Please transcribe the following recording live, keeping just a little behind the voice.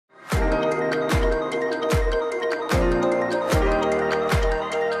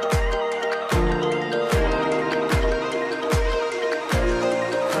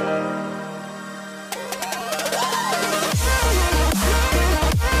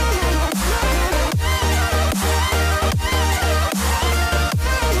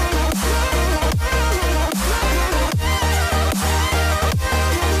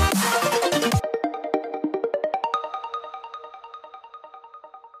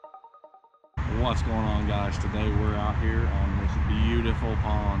What's going on, guys? Today we're out here on this beautiful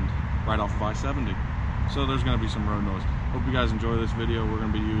pond right off of I-70. So there's going to be some road noise. Hope you guys enjoy this video. We're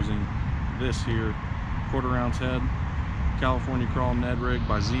going to be using this here quarter ounce head California crawl Ned rig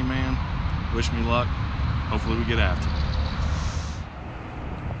by Z-Man. Wish me luck. Hopefully we get after it.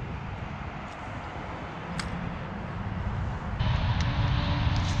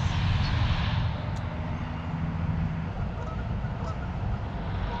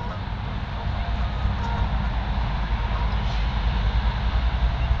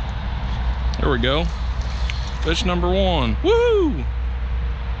 There we go. Fish number one. Woo!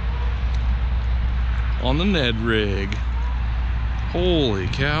 On the Ned rig. Holy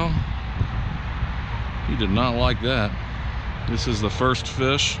cow. He did not like that. This is the first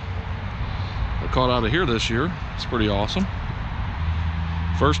fish I caught out of here this year. It's pretty awesome.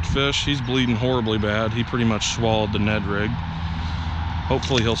 First fish. He's bleeding horribly bad. He pretty much swallowed the Ned rig.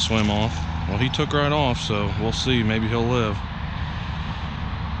 Hopefully he'll swim off. Well, he took right off, so we'll see. Maybe he'll live.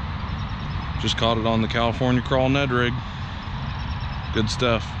 Just caught it on the California crawl Ned rig. Good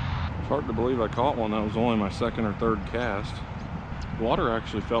stuff. It's hard to believe I caught one. That was only my second or third cast. The water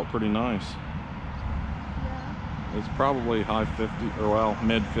actually felt pretty nice. Yeah. It's probably high 50s, or well,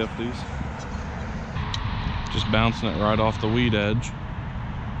 mid 50s. Just bouncing it right off the weed edge.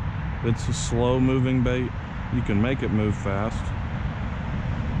 It's a slow moving bait. You can make it move fast,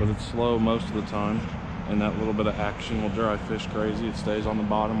 but it's slow most of the time. And that little bit of action will drive fish crazy. It stays on the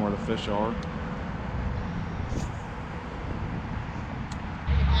bottom where the fish are.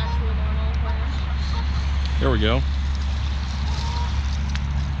 There we go.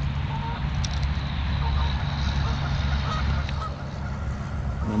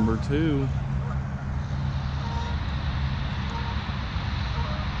 Number two.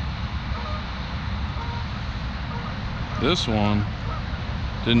 This one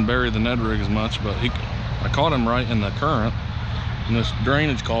didn't bury the Ned rig as much, but I caught him right in the current in this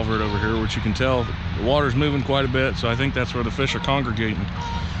drainage culvert over here, which you can tell the water's moving quite a bit, so I think that's where the fish are congregating.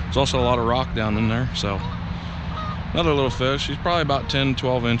 There's also a lot of rock down in there. So another little fish. He's probably about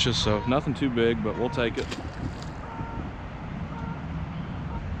 10-12 inches, so nothing too big, but we'll take it.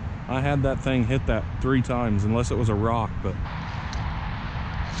 I had that thing hit that 3 times, unless it was a rock, but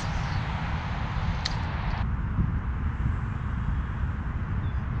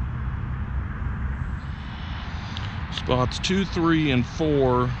spots 2, 3, and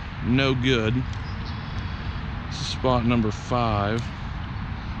 4, no good. This is spot number 5.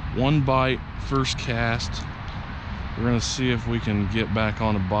 1 bite, first cast. We're gonna see if we can get back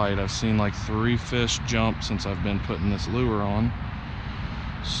on a bite. I've seen like 3 fish jump since I've been putting this lure on.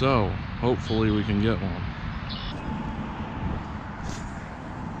 So hopefully we can get one.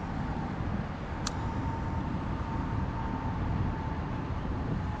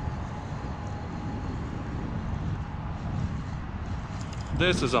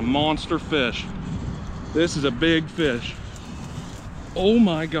 This is a monster fish. This is a big fish. Oh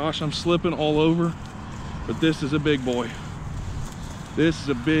my gosh, I'm slipping all over, but this is a big boy. This is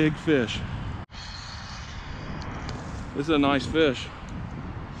a big fish. This is a nice fish.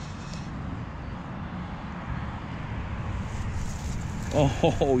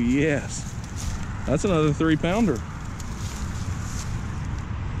 Oh yes, that's another 3-pounder.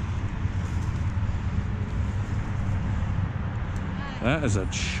 That is a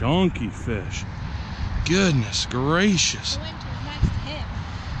chunky fish. Goodness gracious.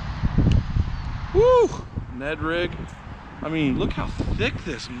 Woo! Ned rig. I mean, look how thick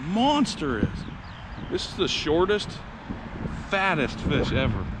this monster is. This is the shortest, fattest fish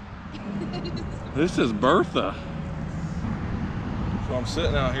ever. This is Bertha. So I'm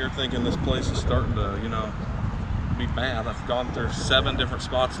sitting out here thinking this place is starting to, you know, be bad. I've gone through 7 different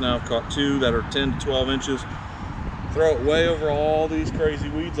spots now. I've caught 2 that are 10 to 12 inches. Throw it way over all these crazy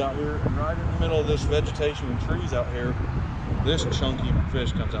weeds out here, and right in the middle of this vegetation and trees out here, this chunky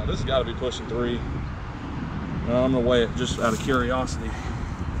fish comes out. This has got to be pushing 3. I'm gonna weigh it just out of curiosity.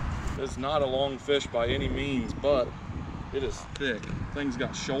 It's not a long fish by any means, but it is thick. Thing's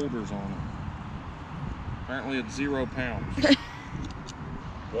got shoulders on it. Apparently it's 0 pounds.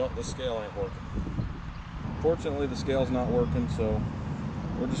 Well, the scale ain't working. Fortunately, the scale's not working, so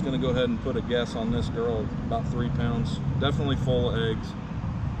we're just gonna go ahead and put a guess on this girl, about 3 pounds. Definitely full of eggs.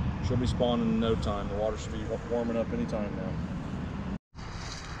 She'll be spawning in no time. The water should be warming up anytime now.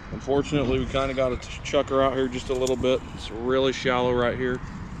 Unfortunately, we kind of got to chuck her out here just a little bit. It's really shallow right here.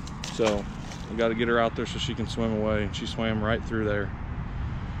 So we got to get her out there so she can swim away. And she swam right through there.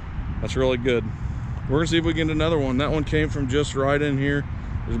 That's really good. We're gonna see if we can get another one. That one came from just right in here.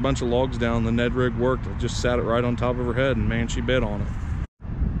 There's a bunch of logs down. The Ned rig worked. I just sat it right on top of her head, and man, she bit on it.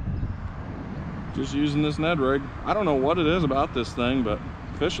 Just using this Ned rig. I don't know what it is about this thing, but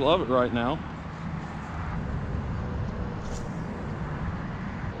fish love it right now.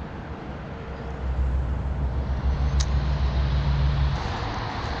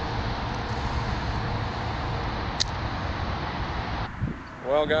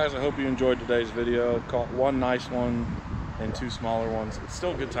 Well guys, I hope you enjoyed today's video. Caught one nice one and two smaller ones. It's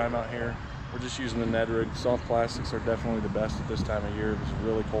still a good time out here. We're just using the Ned rig. Soft plastics are definitely the best at this time of year. It's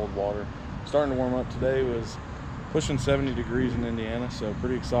really cold water. Starting to warm up. Today was pushing 70 degrees in Indiana, so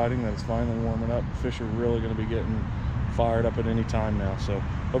pretty exciting that it's finally warming up. Fish are really going to be getting fired up at any time now. So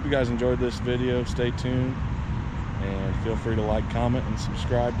hope you guys enjoyed this video. Stay tuned and feel free to like, comment, and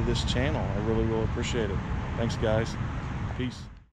subscribe to this channel. I really will appreciate it. Thanks guys. Peace.